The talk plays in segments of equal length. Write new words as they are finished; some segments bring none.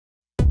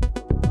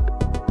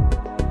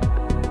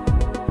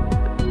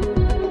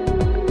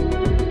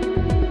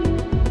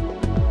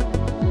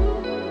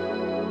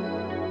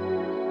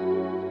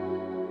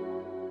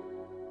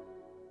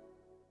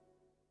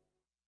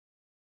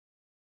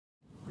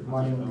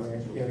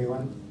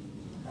everyone.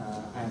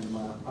 I'm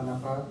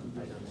Panafa.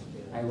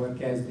 I work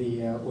as the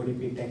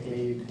ODP tech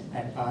lead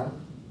at R.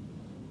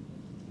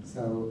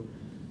 So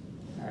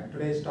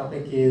today's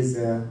topic is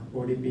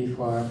ODP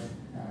for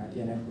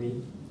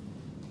NFV.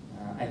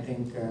 I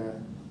think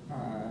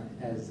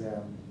as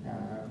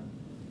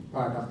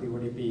part of the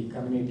ODP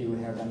community,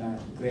 we have done a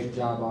great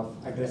job of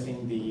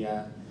addressing the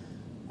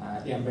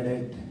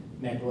embedded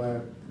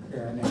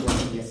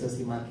networking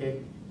SOC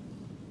market.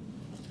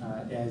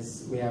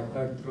 As we have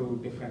heard through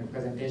different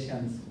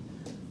presentations,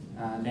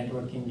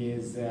 networking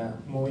is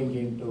moving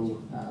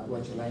into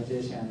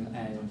virtualization,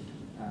 and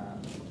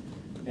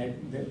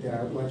there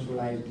are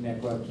virtualized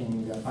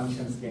networking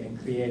functions getting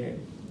created.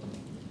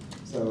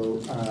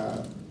 So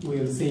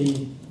we'll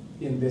see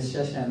in this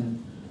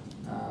session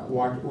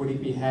what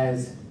ODP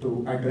has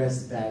to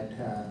address that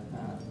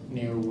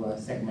new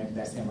segment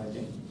that's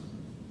emerging.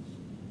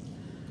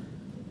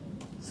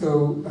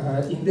 So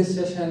in this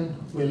session,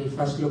 we'll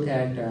first look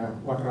at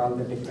what are all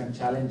the different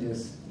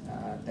challenges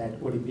that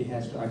ODP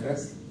has to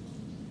address.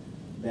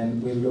 Then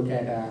we'll look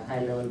at a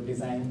high-level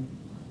design,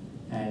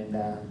 and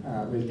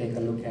we'll take a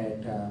look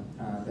at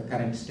the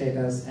current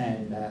status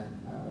and a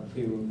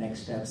few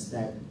next steps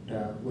that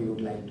we would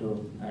like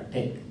to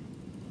take.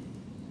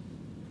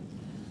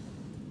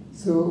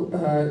 So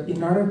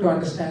in order to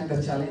understand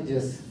the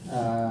challenges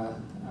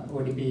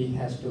ODP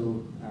has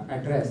to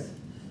address,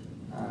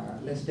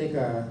 let's take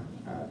a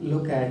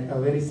look at a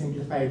very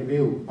simplified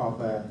view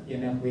of a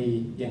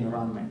NFV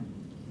environment.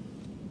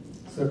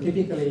 So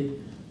typically,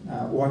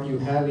 what you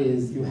have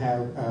is you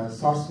have a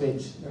source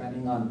switch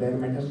running on bare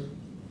metal,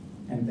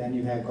 and then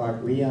you have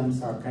got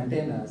VMs or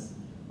containers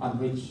on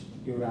which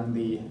you run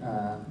the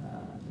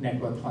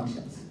network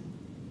functions.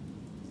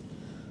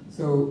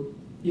 So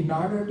in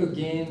order to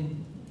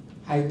gain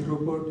high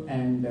throughput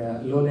and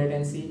low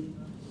latency,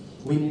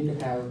 we need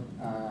to have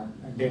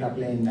data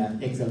plane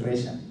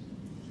acceleration.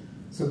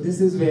 So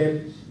this is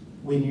where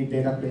we need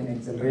data plane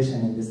acceleration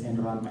in this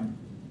environment.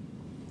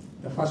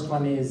 The first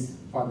one is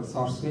for the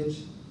source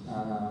switch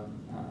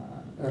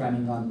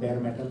running on bare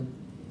metal,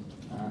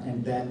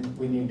 and then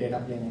we need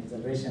data plane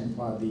acceleration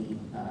for the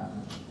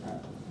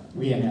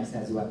VMS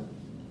as well.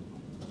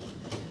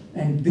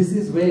 And this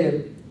is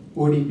where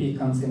ODP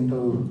comes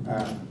into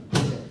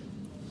picture.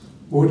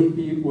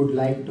 ODP would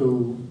like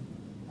to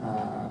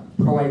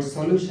provide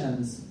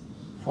solutions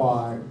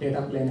for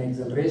data plane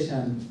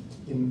acceleration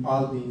in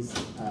all these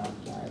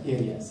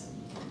areas.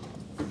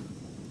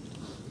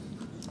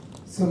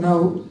 So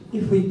now,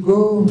 if we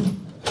go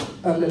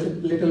a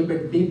little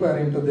bit deeper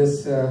into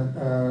this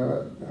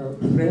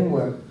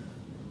framework,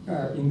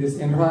 in this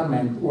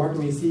environment, what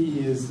we see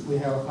is we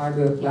have a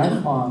hardware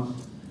platform,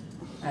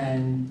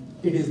 and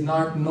it is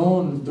not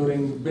known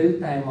during build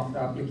time of the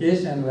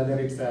application whether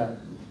it's a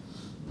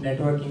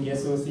networking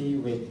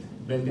SOC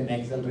with built-in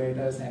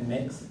accelerators and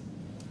NICs,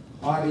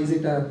 or is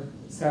it a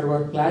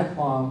server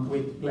platform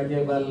with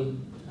pluggable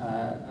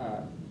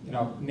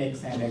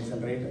NICs and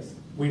accelerators.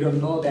 We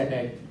don't know that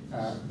at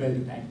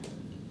build time.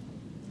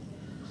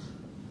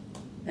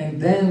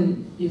 And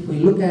then if we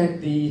look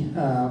at the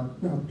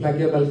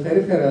pluggable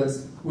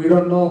peripherals, we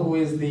don't know who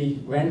is the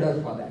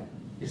vendor for that.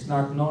 It's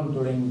not known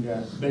during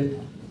build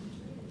time.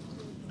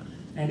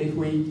 And if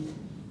we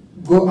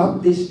go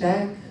up the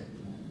stack,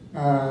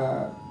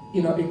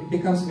 it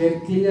becomes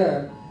very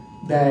clear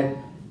that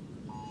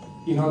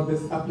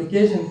this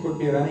application could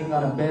be running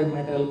on a bare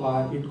metal,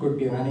 or it could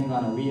be running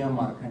on a VM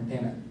or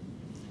container.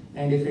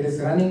 And if it is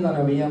running on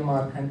a VM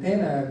or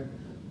container,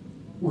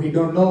 we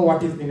don't know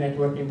what is the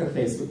network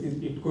interface.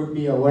 It could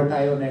be a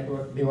VirtIO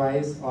network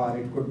device, or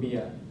it could be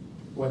a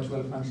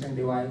virtual function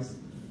device,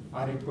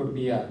 or it could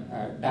be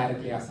a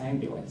directly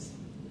assigned device.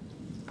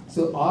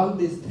 So all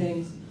these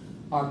things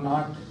are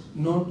not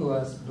known to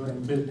us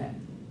during build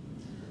time.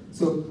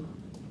 So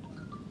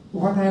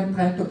what I am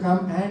trying to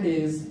come at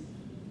is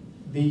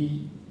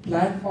the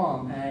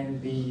platform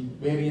and the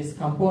various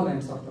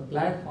components of the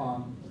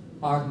platform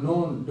are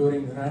known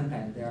during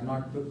runtime. They are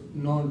not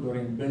known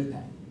during build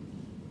time.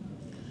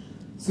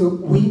 So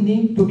we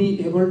need to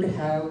be able to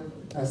have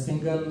a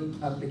single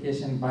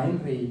application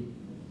binary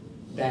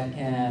that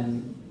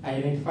can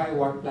identify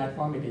what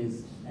platform it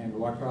is and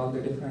what are all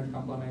the different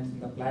components in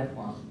the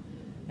platform,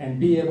 and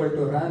be able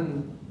to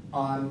run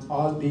on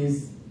all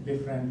these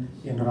different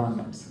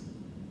environments.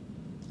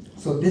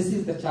 So this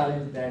is the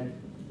challenge that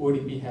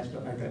ODP has to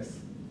address.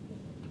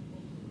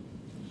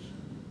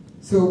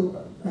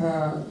 So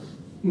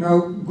now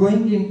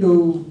going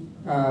into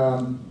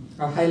a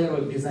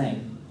high-level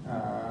design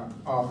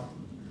of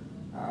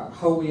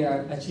how we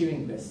are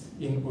achieving this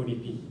in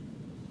ODP.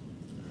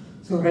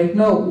 So right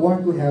now,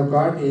 what we have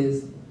got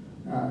is,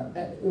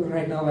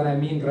 right now, when I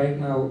mean right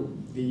now,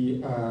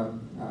 the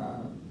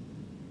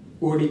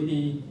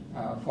ODP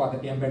for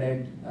the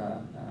embedded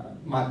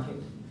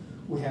market.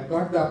 We have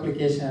got the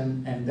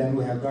application, and then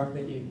we have got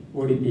the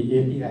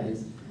ODP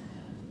APIs,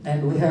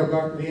 and we have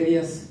got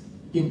various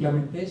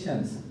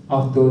implementations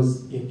of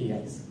those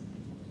APIs.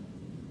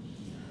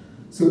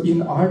 So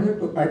in order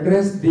to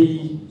address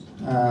the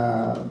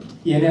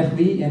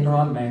NFV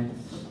environment,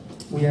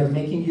 we are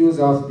making use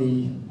of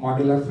the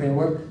modular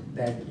framework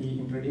that he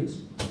introduced.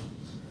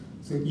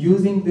 So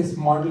using this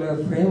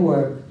modular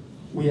framework,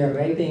 we are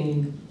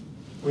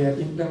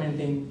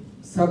implementing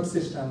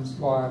subsystems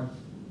for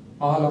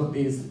all of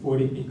these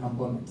ODP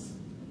components.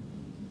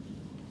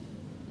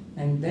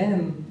 And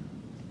then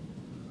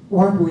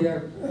what we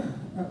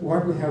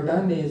have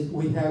done is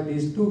we have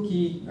these two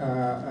key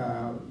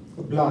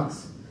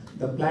blocks,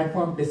 the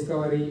platform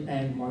discovery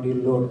and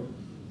module load.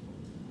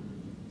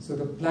 So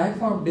the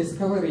platform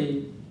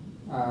discovery,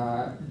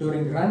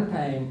 during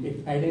runtime,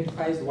 it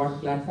identifies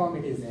what platform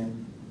it is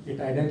in. It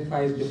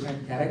identifies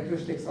different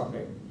characteristics of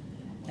it,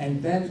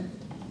 and then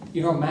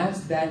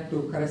maps that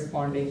to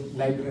corresponding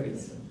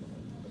libraries.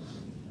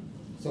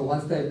 So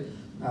once the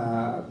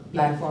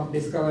platform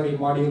discovery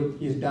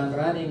module is done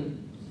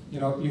running,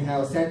 you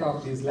have a set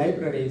of these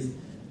libraries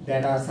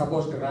that are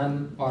supposed to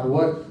run or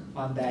work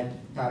on that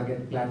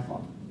target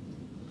platform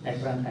at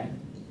runtime.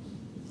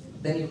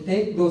 Then you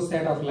take those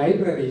set of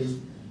libraries,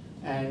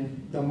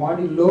 and the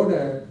module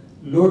loader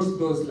loads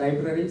those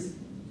libraries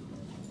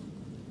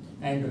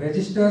and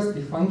registers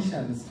the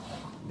functions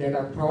that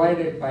are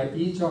provided by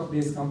each of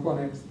these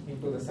components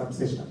into the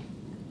subsystem.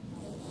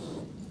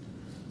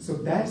 So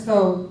that's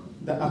how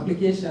the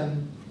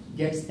application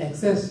gets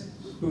access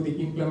to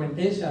the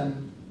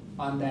implementation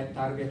on that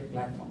target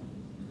platform.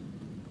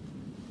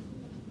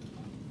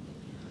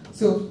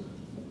 So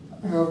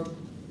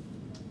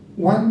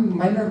one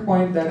minor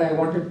point that I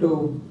wanted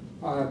to,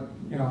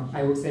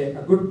 I would say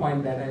a good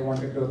point that I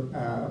wanted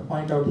to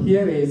point out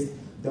here is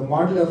the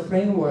modular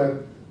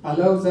framework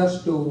allows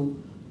us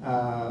to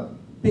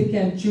pick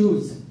and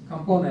choose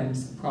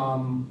components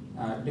from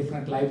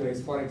different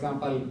libraries. For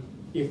example,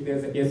 if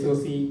there's a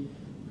SOC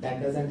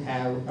that doesn't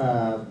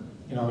have,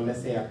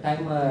 let's say a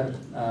timer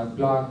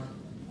block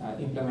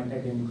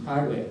implemented in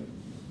hardware,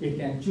 it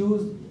can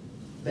choose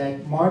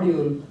that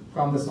module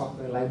from the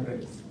software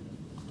libraries.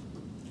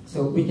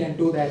 So we can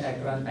do that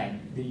at runtime.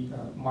 The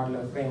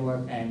modular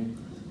framework and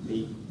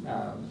the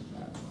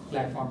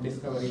platform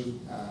discovery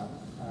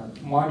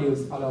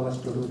modules allow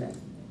us to do that.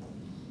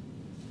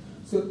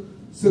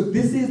 So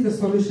this is the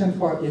solution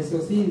for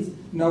SOCs.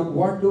 Now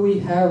what do we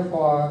have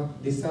for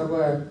the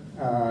server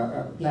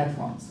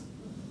platforms?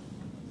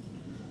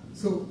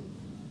 So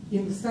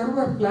in the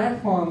server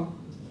platform,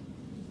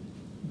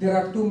 there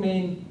are two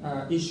main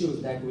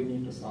issues that we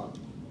need to solve.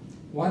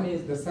 One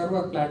is the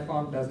server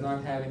platform does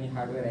not have any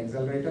hardware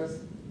accelerators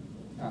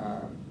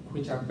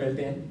which are built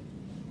in.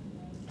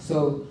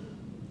 So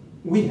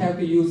we have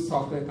to use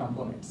software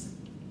components.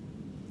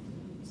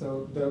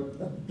 So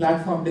the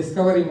platform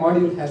discovery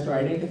module has to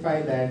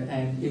identify that,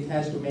 and it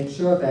has to make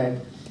sure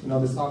that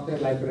the software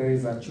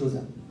libraries are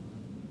chosen.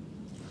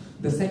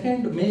 The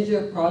second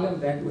major problem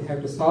that we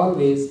have to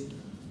solve is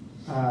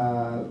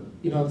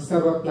the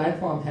server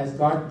platform has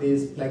got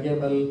these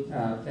pluggable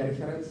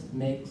peripherals,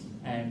 NICs,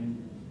 and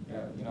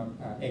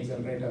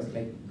accelerators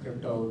like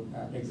crypto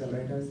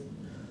accelerators.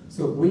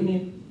 So we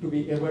need to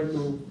be able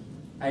to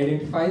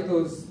identify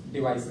those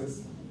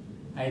devices,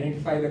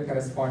 identify the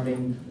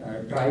corresponding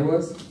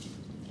drivers,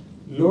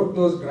 load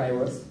those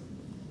drivers,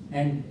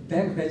 and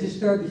then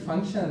register the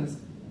functions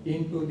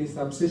into the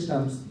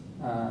subsystems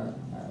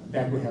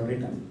that we have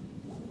written.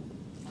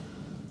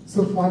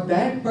 So for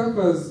that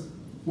purpose,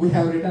 we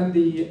have written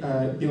the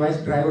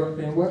device driver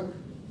framework.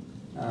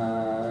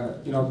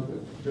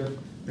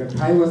 The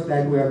drivers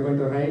that we are going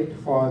to write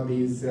for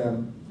these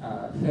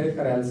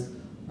peripherals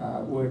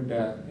would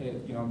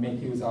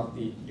make use of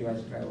the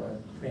device driver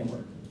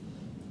framework.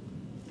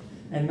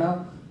 And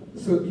now,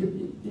 so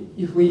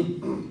if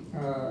we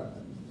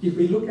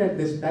look at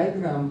this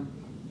diagram,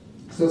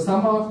 so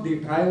some of the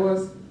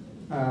drivers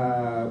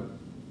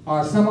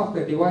or some of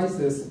the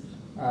devices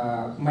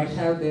might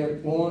have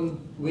their own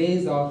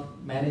ways of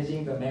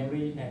managing the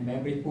memory and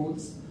memory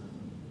pools.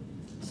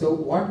 So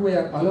what we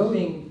are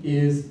allowing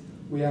is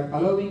we are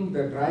allowing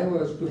the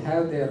drivers to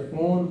have their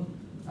own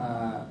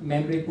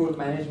memory pool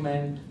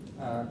management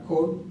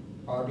code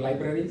or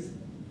libraries,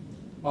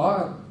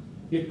 or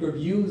it could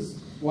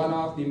use one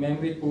of the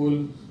memory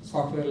pool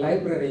software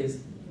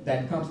libraries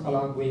that comes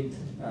along with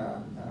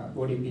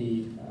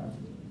ODP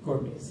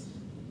code base.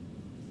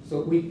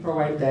 So we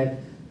provide that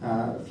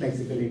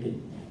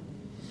flexibility.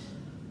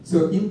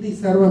 So in the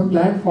server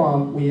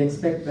platform, we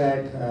expect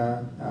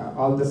that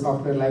all the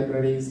software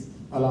libraries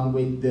along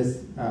with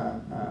this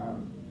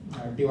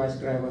device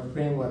driver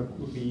framework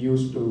would be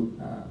used to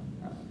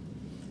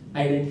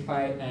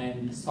identify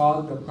and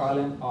solve the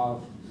problem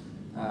of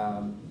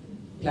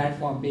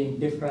platform being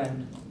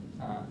different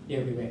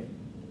everywhere.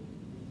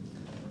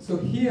 So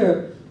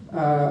here,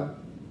 I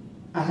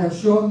have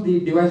shown the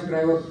device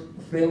driver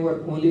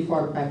framework only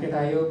for packet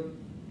I/O,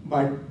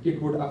 but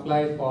it would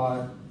apply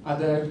for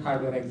other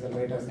hardware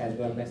accelerators as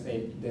well. Let's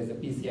say there's a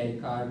PCI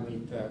card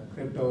with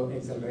crypto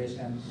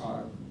acceleration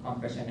or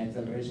compression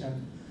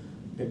acceleration.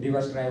 The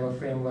device driver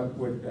framework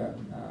would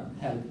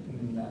help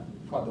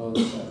for those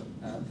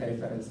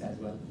peripherals as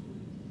well.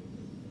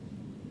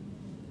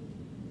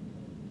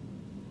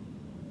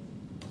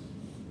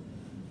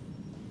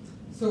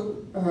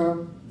 So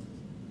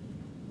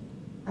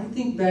I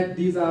think that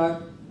these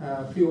are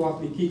a few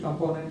of the key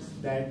components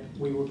that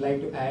we would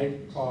like to add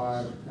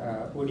for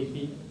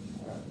ODP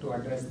to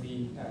address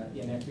the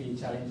NFV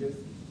challenges.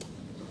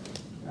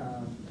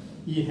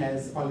 He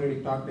has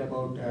already talked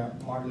about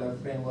modular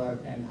framework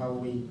and how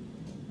we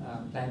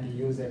plan to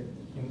use it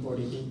in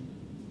ODP.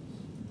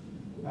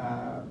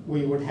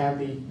 We would have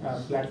the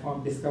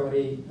platform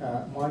discovery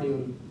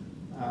module,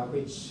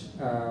 which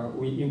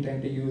we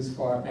intend to use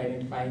for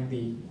identifying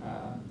the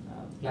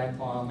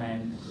platform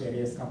and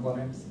various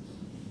components.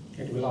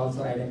 It will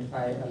also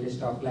identify a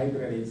list of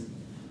libraries,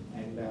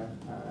 and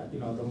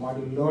the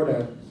module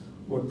loader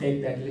would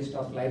take that list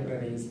of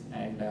libraries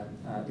and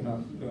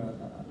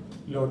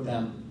load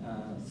them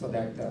so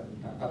that the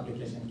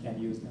application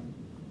can use them.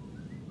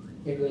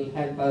 It will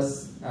help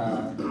us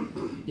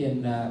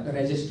in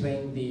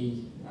registering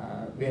the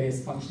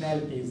various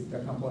functionalities the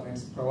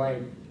components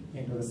provide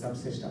into the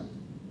subsystem.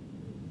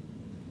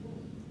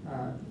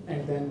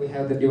 And then we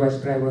have the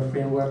device driver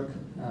framework.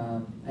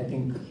 I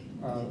think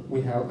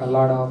we have a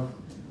lot of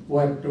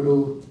work to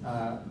do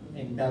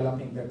in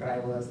developing the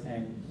drivers,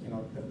 and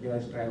the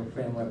device driver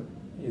framework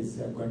is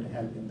going to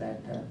help in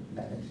that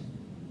direction.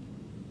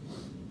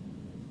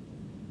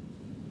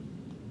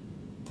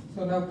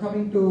 So now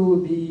coming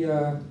to the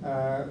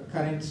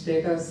current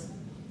status,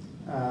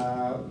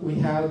 we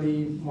have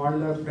the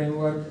modular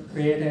framework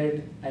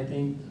created. I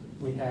think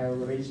we have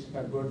reached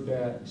a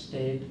good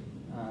state.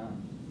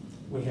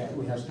 We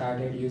have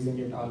started using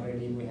it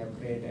already. We have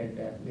created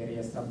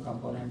various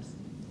subcomponents.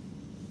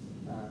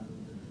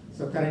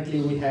 So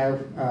currently we have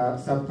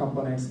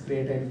subcomponents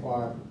created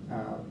for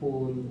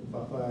pool,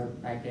 buffer,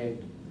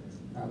 packet.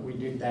 We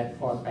did that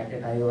for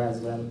packet I/O as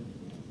well,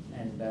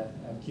 and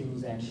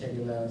queues and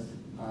schedulers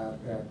are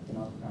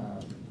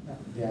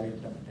they are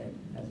implemented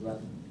as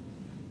well.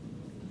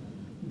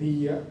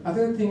 The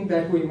other thing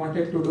that we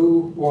wanted to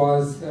do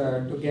was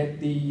to get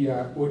the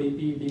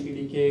ODP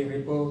DPDK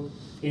repo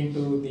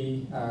into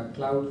the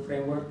cloud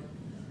framework.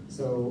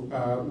 So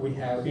we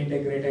have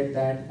integrated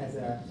that as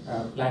a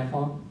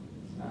platform.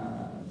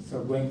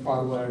 So going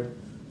forward,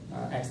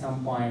 at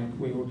some point,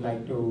 we would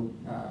like to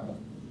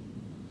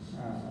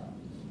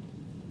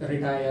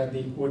retire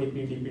the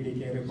ODP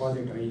DPDK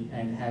repository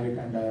and have it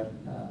under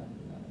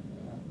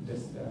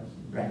this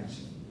branch.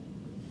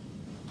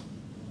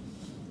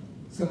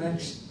 So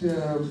next,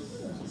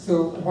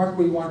 so what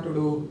we want to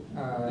do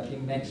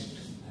in next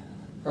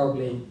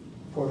probably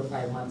 4 to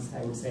 5 months,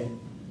 I would say.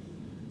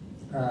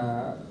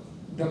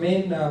 The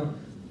main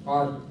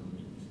or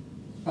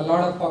a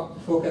lot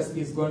of focus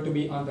is going to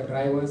be on the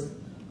drivers.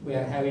 We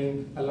are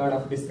having a lot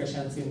of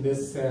discussions in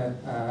this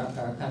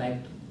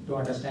Connect to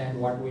understand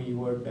what we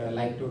would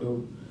like to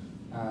do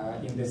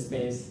in this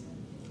space.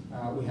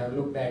 We have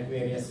looked at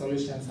various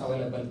solutions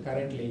available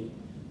currently,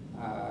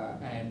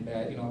 and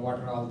what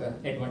are all the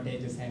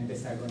advantages and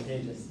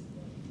disadvantages.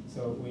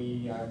 So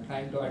we are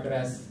trying to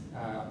address,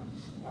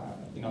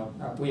 we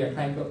are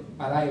trying to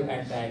arrive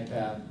at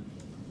that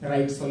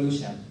right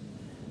solution,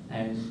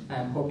 and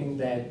I'm hoping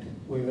that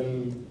we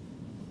will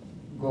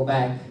go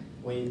back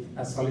with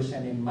a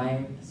solution in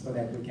mind so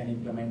that we can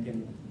implement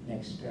in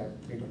next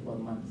 3 to 4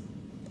 months.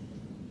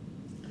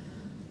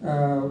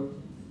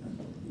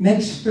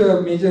 Next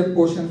major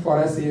portion for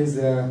us is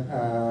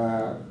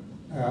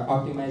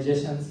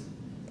optimizations.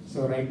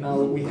 So right now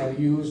we have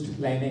used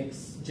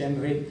Linux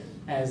generic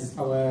as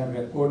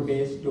our code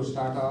base to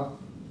start off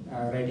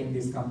writing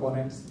these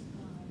components.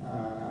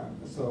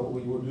 So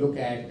we would look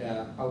at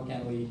how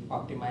can we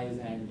optimize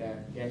and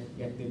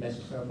get the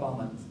best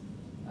performance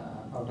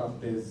out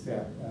of these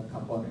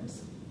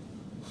components.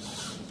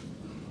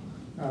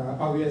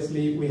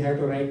 Obviously, we have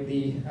to write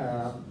the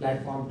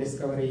platform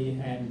discovery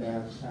and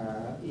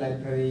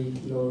library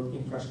load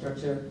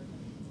infrastructure.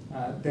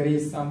 There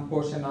is some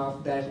portion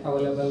of that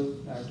available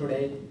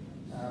today,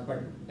 but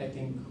I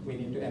think we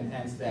need to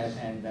enhance that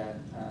and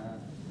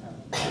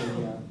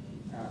see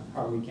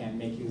how we can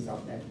make use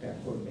of that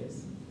code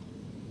base.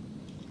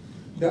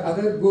 The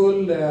other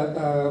goal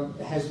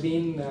has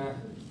been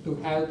to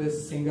have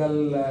this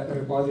single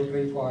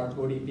repository for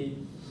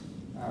ODP.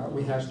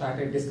 We have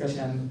started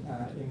discussion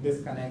in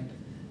this Connect.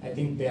 I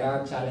think there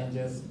are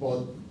challenges,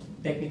 both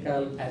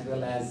technical as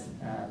well as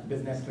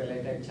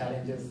business-related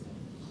challenges.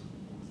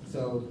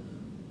 So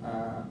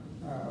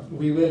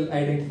we will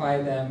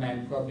identify them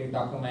and probably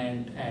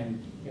document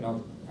and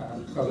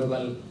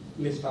probable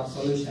list of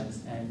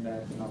solutions, and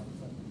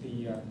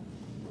the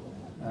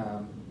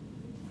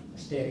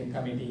steering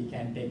committee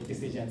can take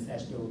decisions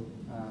as to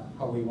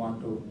how we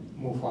want to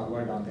move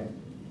forward on that.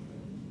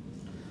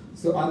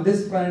 So on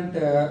this front,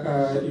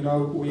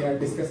 we are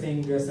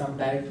discussing some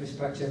directory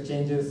structure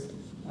changes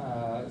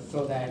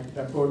so that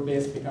the code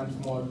base becomes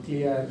more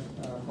clear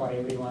for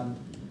everyone,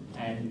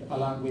 and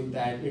along with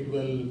that, it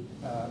will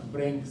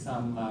bring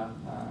some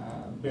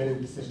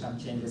build system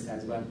changes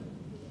as well.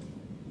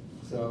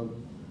 So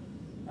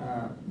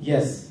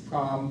yes,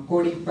 from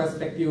coding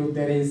perspective,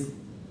 there is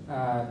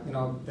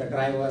the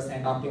drivers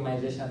and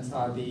optimizations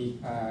are the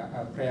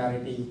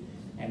priority,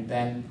 And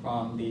then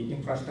from the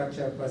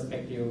infrastructure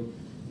perspective,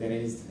 there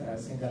is a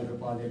single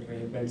repository,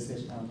 build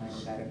system,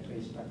 and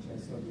directory structure.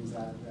 So these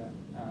are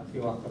a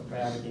few of the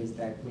priorities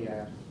that we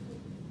are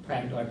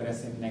trying to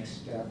address in the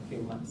next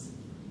few months.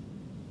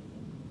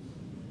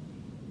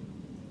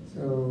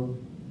 So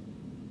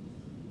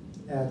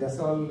that's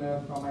all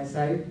from my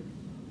side.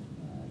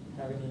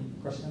 Have any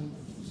questions?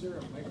 Is there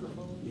a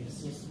microphone?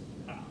 Yes.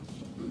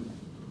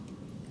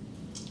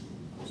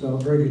 So,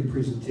 very good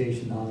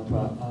presentation,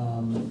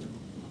 Anupam.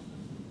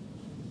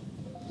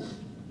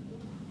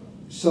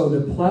 So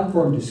the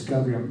platform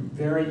discovery, I'm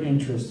very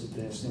interested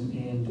in this,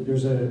 and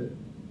there's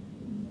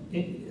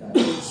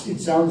it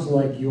sounds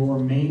like your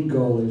main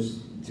goal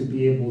is to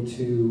be able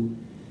to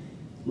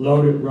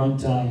load at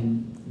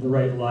runtime the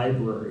right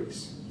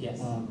libraries.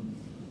 Yes.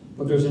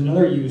 But there's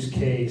another use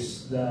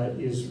case that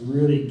is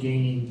really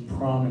gaining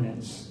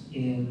prominence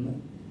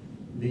in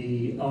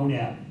the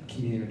ONAP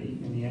community,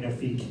 in the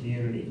NFV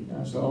community.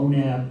 So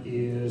ONAP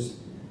is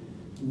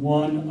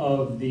one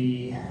of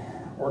the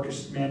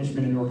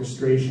management and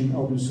orchestration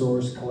open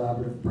source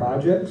collaborative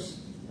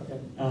projects. Okay.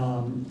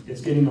 It's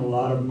getting a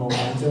lot of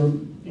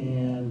momentum,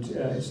 and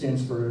it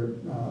stands for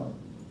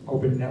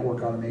Open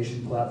Network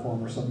Automation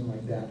Platform or something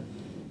like that.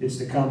 It's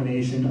the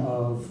combination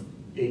of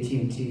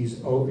AT&T's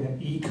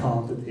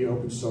eComp that they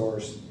open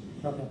sourced,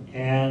 okay,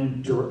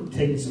 and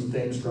taking some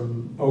things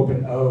from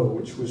OpenO,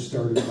 which was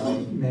started by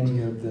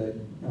many of the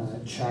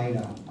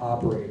China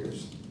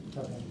operators.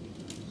 okay,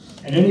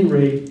 At any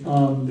rate,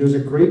 there's a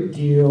great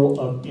deal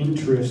of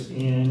interest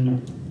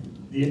in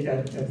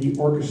at the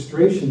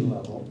orchestration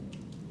level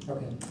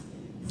okay,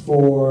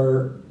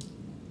 for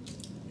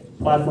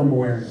platform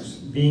awareness,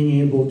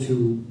 being able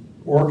to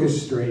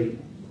orchestrate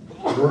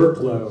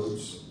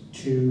workloads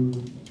to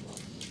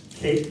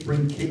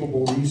bring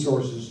capable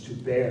resources to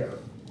bear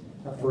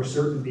for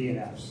certain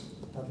DNFs.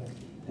 okay,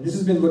 And this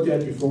has been looked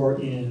at before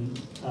in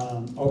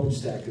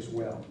OpenStack as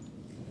well.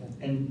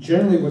 okay, And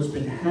generally what's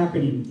been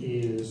happening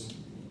is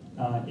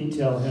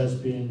Intel has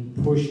been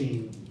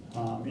pushing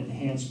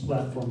enhanced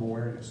platform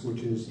awareness,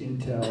 which is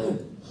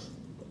Intel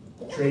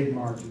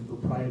trademarked and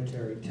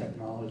proprietary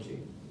technology.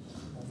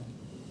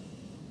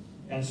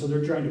 And so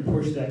they're trying to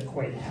push that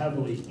quite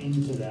heavily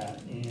into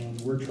that, and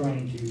we're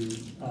trying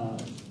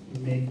to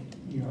make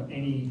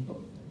any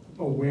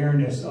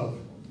awareness of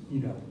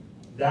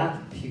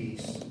that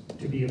piece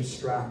to be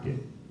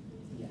abstracted.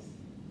 yes,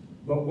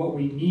 But what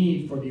we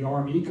need for the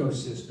ARM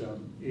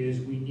ecosystem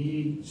is we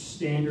need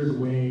standard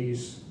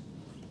ways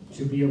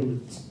to be able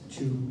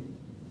to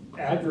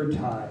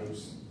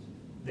advertise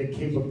the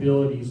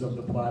capabilities of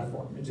the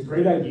platform. It's a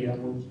great idea,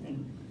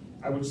 and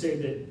I would say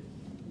that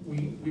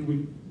we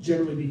would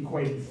generally be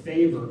quite in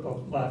favor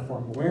of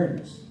platform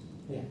awareness.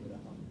 yeah,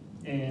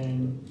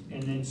 And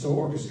then so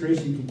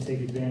orchestration can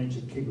take advantage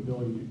of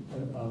capability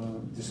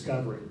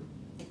discovery,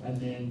 and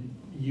then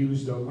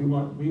use those. We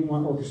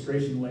want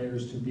orchestration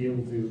layers to be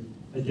able to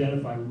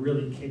identify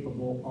really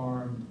capable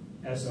ARM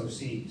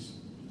SOCs.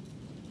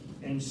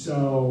 And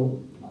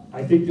so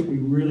I think that we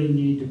really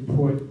need to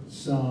put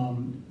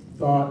some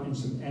thought and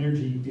some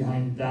energy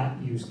behind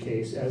that use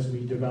case as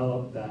we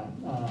develop that.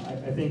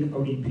 I think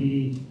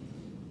ODP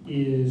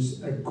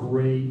is a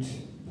great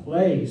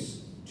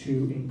place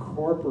to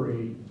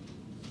incorporate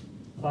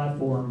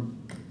platform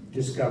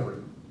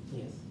discovery.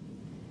 yes,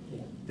 yeah,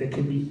 That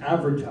can be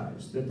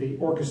advertised, that the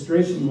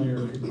orchestration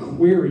layer could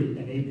query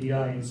an API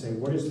and say,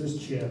 what is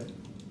this chip?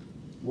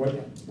 What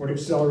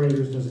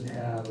accelerators does it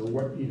have? Or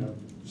what,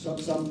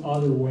 some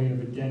other way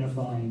of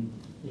identifying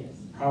yes,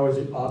 how is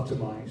it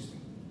optimized.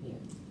 yeah,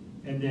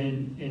 And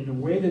then in the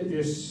way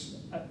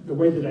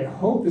that I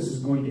hope this is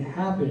going to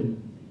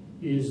happen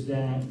is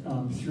that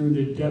through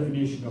the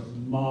definition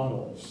of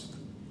models,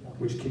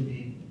 which can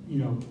be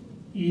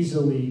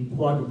easily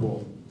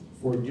pluggable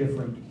for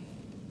different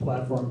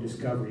platform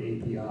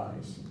discovery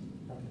APIs.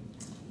 okay,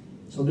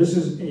 So this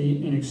is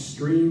an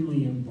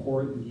extremely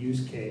important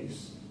use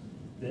case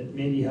that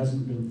maybe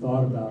hasn't been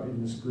thought about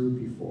in this group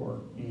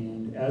before.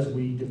 And as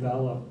we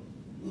develop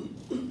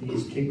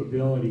these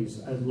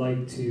capabilities, I'd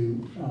like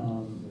to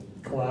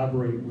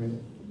collaborate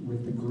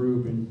with the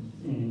group,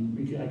 and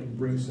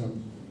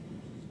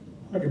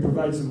I can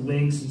provide some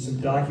links and some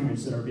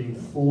documents that are being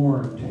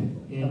formed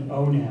in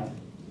ONAP.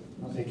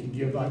 They can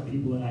give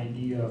people an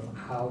idea of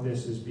how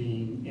this is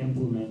being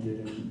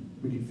implemented, and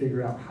we can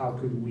figure out how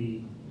could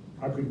we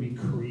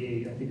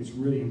create. I think it's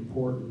really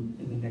important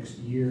in the next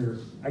year,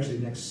 actually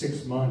the next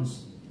 6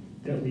 months,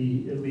 that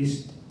we at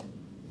least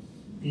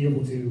be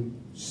able to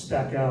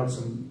spec out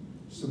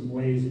some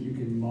ways that you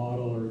can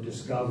model or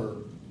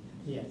discover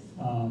yes,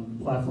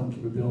 platform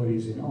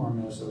capabilities in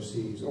ARM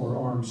SOCs or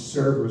ARM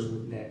servers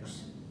with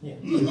NICs. yeah,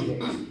 Either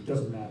case,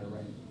 doesn't matter,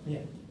 right? yeah,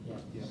 yeah.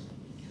 Yeah.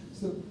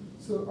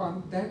 So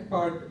on that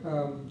part,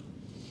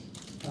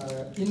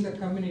 in the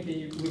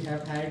community, we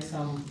have had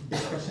some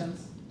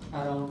discussions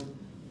around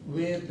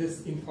where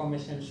this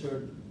information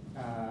should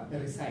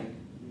reside.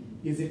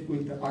 Is it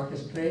with the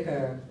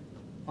orchestrator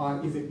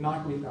or is it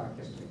not with the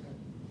orchestrator?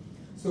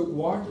 So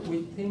what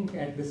we think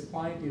at this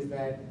point is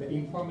that the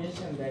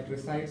information that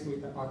resides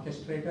with the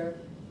orchestrator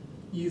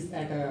is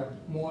at a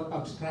more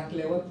abstract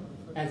level,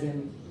 as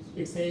in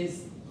it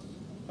says,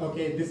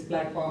 okay, this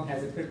platform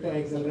has a crypto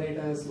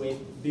accelerators with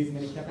these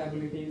many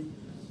capabilities,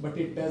 but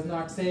it does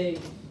not say,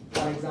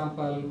 for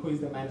example, who is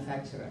the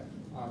manufacturer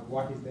or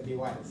what is the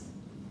device.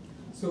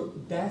 So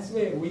that's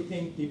where we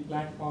think the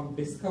platform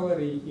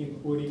discovery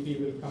in ODP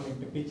will come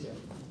into picture.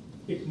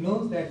 It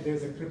knows that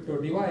there's a crypto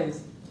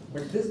device,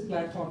 but this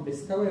platform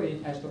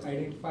discovery has to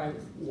identify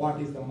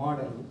what is the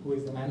model, who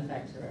is the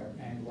manufacturer,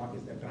 and what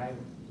is the driver.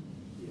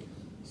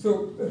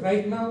 So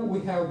right now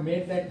we have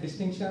made that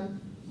distinction,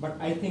 but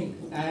I think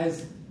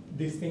as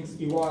these things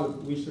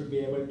evolve, we should be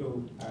able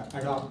to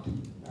adopt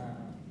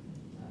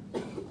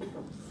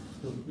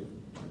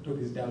to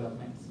these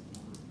developments.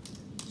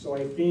 So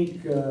I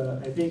think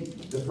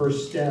the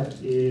first step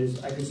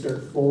is I can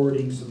start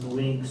forwarding some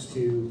links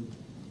to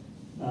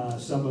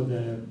some of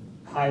the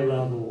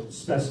high-level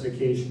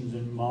specifications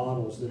and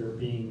models that are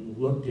being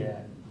looked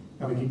at.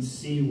 And we can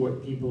see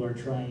what people are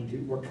trying to,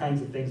 what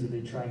kinds of things are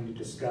they trying to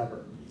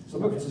discover.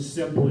 So if it's as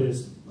simple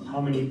as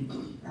how many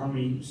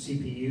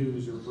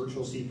CPUs or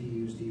virtual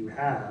CPUs do you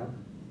have?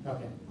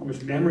 Okay. How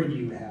much memory do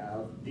you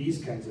have?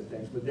 These kinds of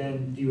things. But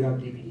then, do you have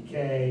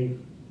DPDK?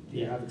 Do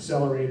you have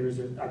accelerators?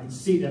 I can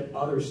see that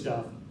other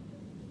stuff,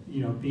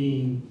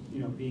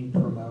 being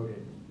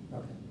promoted.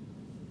 Okay.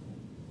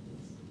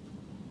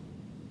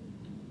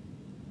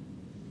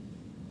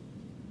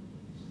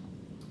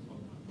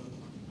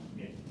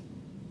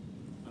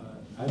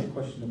 I had a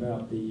question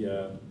about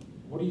the,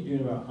 what are you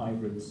doing about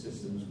hybrid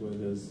systems where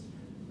there's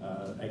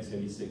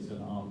x86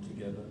 and ARM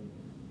together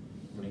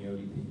running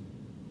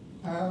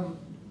ODP?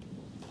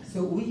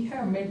 So we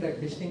have made that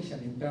distinction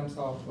in terms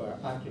of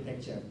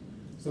architecture.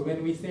 So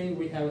when we say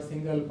we have a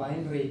single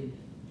binary,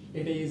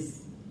 it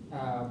is,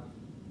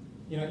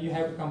 you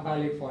have to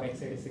compile it for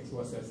x86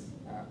 versus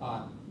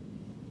ARM.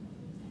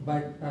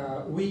 But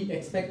we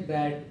expect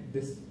that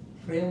this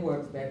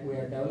framework that we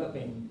are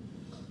developing,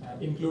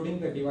 including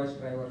the device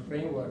driver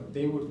framework,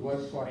 they would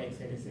work for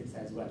x86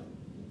 as well.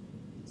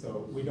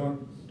 So we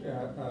don't,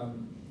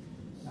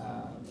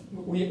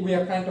 we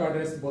are trying to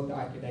address both the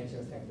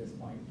architectures at this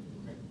point.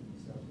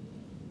 So.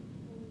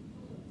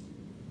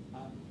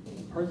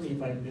 Pardon me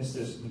if I missed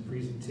this in the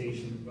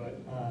presentation, but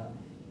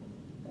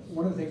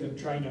one of the things I'm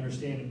trying to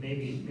understand, and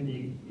maybe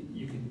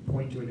you can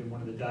point to it in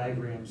one of the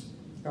diagrams.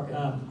 Okay.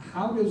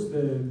 How does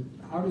the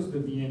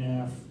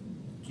VNF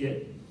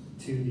get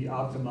to the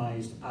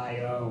optimized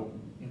I/O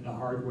in the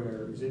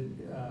hardware? Is it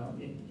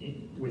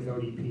with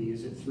ODP?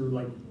 Is it through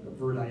like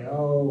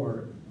VirtIO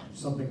or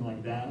something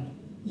like that?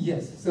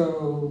 Yes.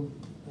 So.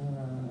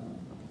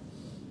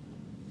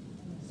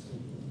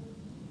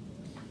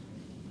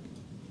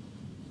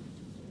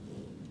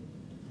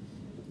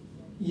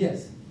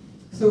 Yes.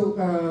 So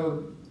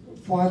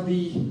for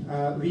the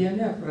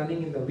VNF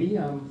running in the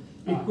VM,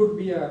 it could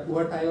be a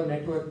VirtIO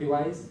network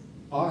device,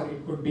 or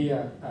it could be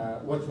a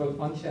virtual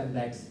function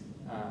that's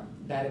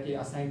directly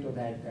assigned to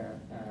that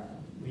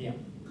VM.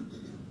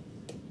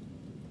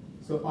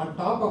 So on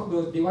top of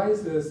those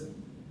devices,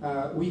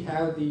 we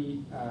have the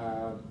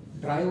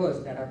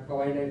drivers that are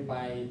provided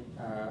by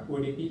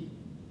ODP.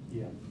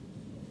 Yeah.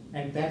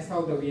 And that's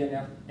how the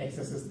VNF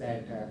accesses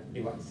that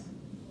device.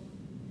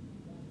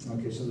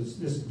 Okay, so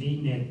this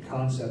VNIC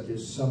concept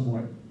is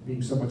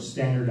being somewhat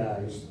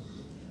standardized.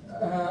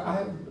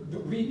 The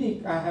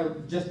VNIC, I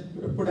have just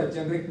put a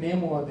generic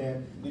name over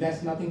there.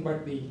 That's nothing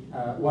but the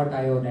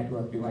VirtIO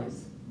network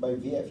device. By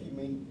VF, you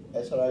mean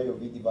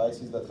SRIOV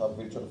devices that have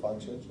virtual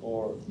functions,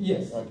 or?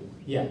 Yes. Okay.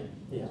 Yeah.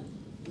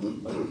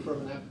 But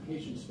from an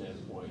application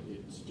standpoint,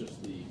 it's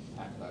just the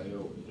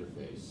PACT-IO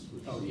interface,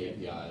 which is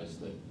the APIs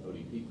that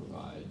ODP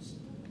provides.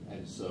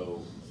 And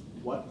so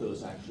what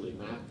those actually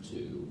map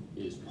to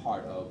is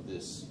part of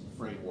this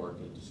framework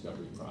and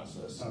discovery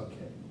process.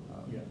 Okay.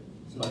 Yeah.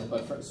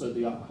 So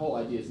the whole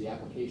idea is the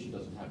application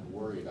doesn't have to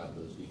worry about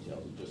those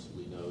details. It just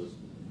simply knows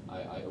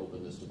I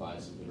open this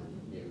device and going to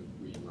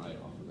read and write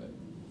off of it.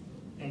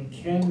 And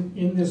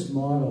in this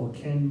model,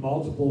 can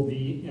multiple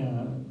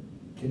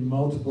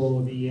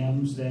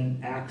VMs then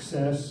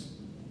access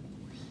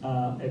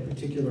a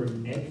particular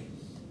NIC?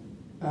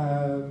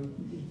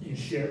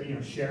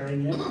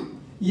 Sharing it.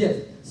 Yes.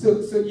 So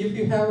if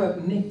you have a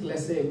NIC,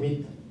 let's say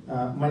with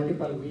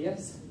multiple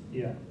VFs,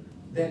 yeah,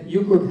 then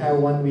you could have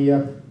one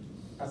VF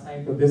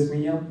assigned to this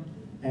VM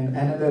and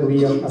another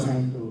VM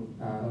assigned to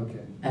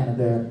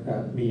another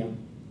VM.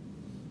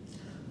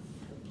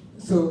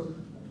 So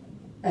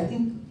I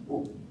think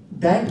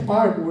that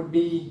part would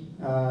be,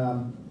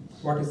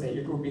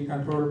 it would be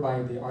controlled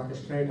by the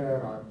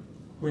orchestrator or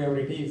whoever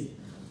it is.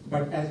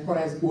 But as far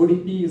as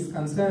ODP is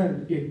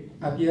concerned, it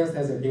appears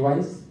as a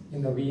device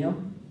in the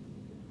VM,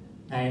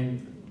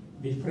 and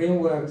the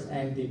frameworks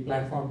and the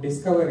platform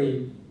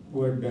discovery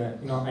would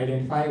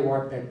identify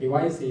what that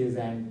device is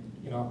and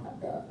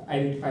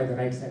identify the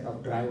right set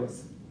of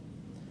drivers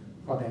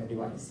for that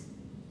device.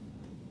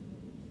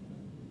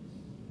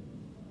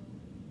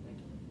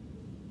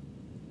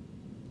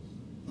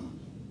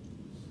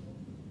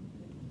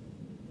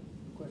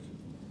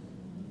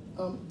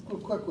 A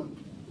quick one.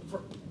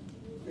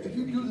 If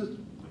you do this,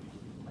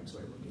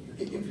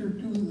 if you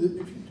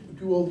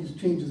do all these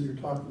changes that you're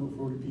talking about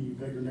for ODP, you've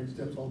got your next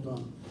steps all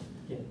done.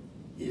 Yeah.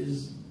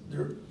 Is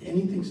there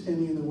anything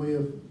standing in the way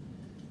of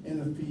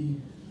NFV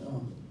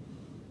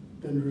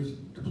vendors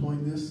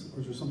deploying this,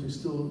 or is there something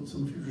still,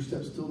 some future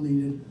steps still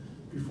needed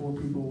before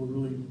people will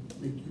really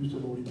make use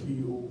of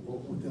ODP or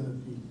with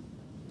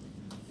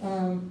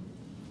NFV?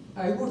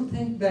 I would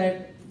think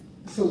that,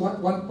 so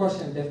one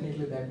question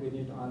definitely that we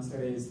need to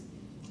answer is,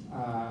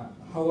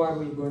 how are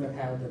we going to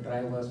have the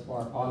drivers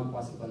for all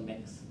possible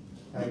NICs,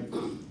 right?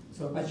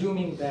 So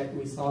assuming that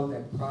we solve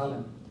that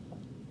problem,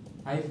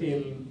 I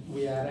feel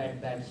we are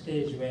at that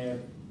stage where,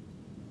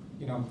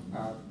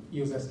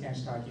 users can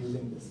start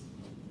using this.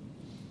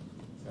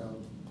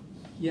 So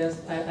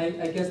yes,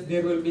 I guess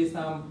there will be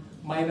some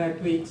minor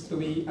tweaks to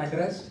be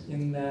addressed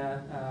in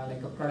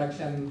like a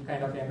production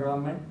kind of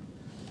environment.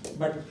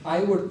 But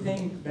I would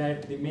think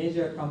that the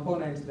major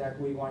components that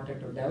we wanted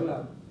to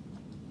develop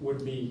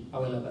would be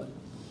available.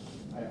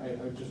 I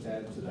would just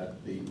add to that,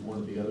 one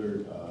of the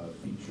other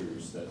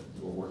features that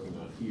we're working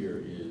on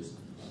here is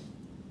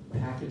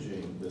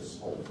packaging this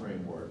whole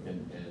framework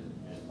and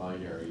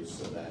binaries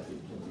so that it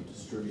can be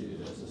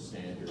distributed as a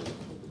standard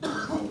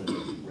component of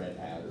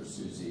RedHat or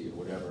SUSE or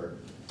whatever.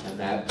 And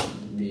that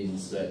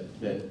means that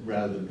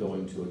rather than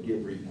going to a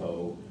Git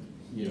repo,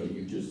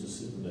 you just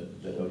assume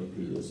that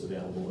ODP is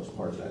available as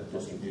part of that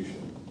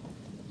distribution.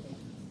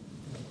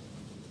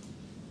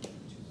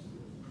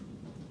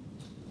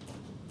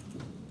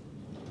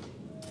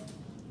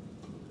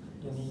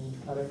 Any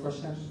other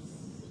questions?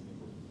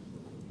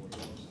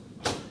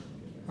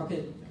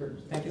 Okay,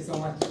 good. Thank you so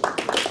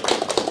much.